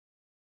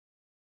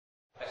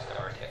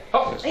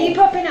Oh, Are you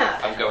popping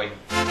up? I'm going.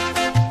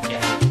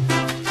 Yeah.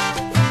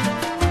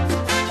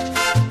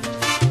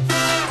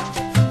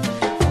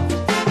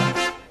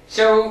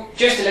 So,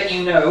 just to let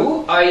you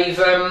know, I've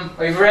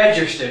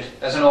registered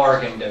as an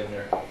organ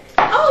donor.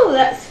 Oh,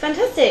 that's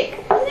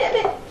fantastic. Wasn't it a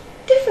bit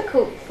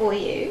difficult for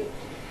you?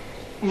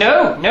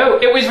 No,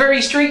 it was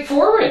very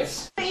straightforward.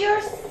 But you're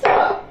a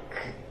sock.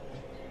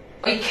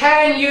 I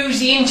can use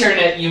the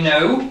internet, you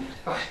know.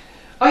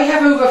 I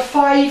have over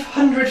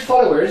 500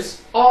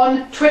 followers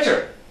on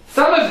Twitter,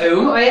 some of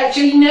whom I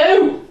actually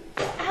know.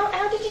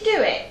 How did you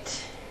do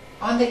it?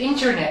 On the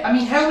internet. I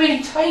mean, how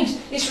many times?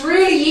 It's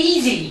really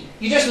easy.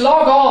 You just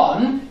log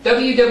on,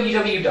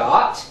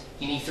 www.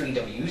 You need 3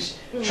 W's,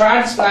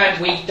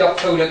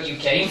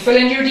 transplantweek.co.uk, and fill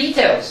in your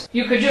details.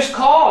 You could just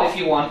call if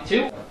you want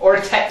to, or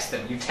text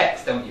them. You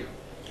text, don't you?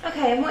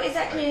 Okay, and what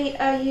exactly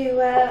are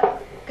you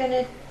going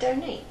to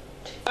donate?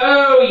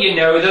 Oh, you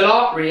know the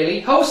lot, really.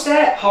 Whole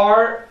set: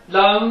 heart,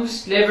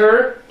 lungs,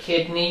 liver,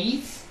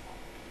 kidneys.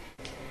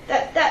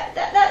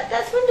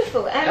 That's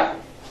wonderful. Yeah.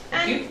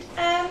 And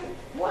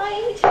why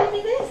are you telling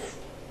me this?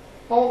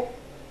 Well,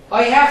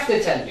 I have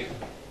to tell you,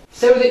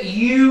 so that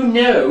you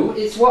know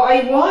it's what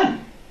I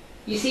want.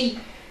 You see,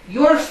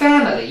 your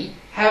family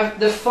have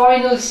the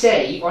final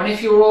say on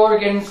if your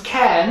organs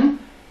can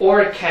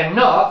or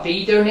cannot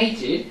be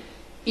donated,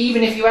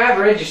 even if you have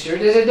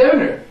registered as a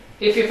donor.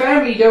 If your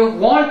family don't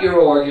want your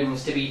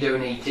organs to be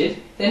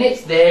donated, then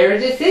it's their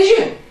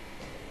decision.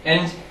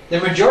 And the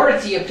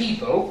majority of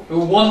people who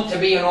want to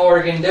be an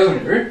organ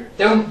donor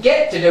don't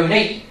get to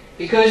donate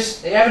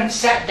because they haven't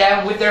sat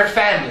down with their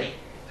family.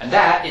 And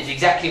that is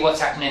exactly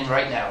what's happening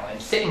right now. I'm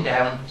sitting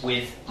down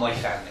with my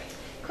family.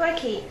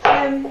 Crikey, you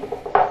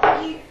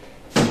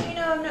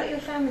know I'm not your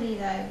family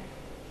though.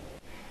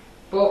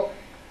 But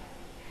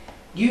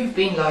you've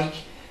been like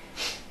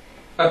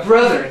a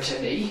brother to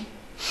me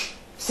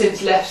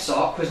since left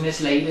sock was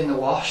mislaid in the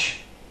wash.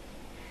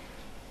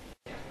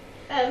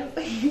 Do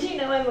you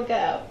know I'm a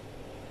girl?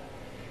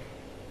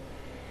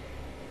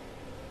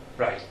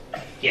 Right.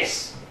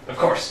 Yes, of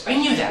course. I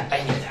knew that.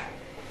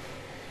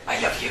 I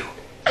love you.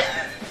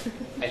 I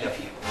love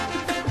you.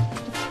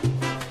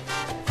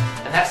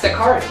 And that's the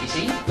card, you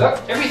see? Look,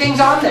 everything's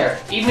on there.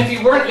 Even if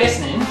you weren't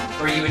listening,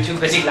 or you were too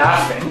busy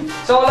laughing,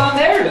 it's all on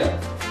there, look.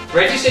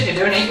 Register to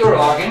donate your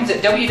organs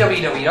at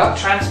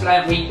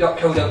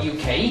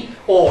www.transplantweek.co.uk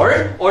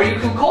or you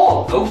can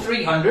call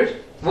 0300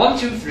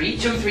 123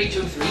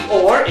 2323,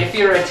 or if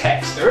you're a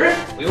texter,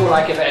 we all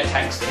like a bit of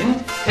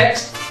texting,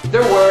 text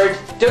the word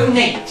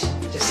donate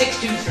to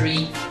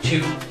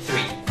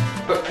 62323.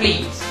 But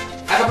please,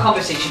 have a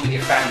conversation with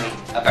your family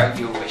about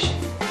your wishes.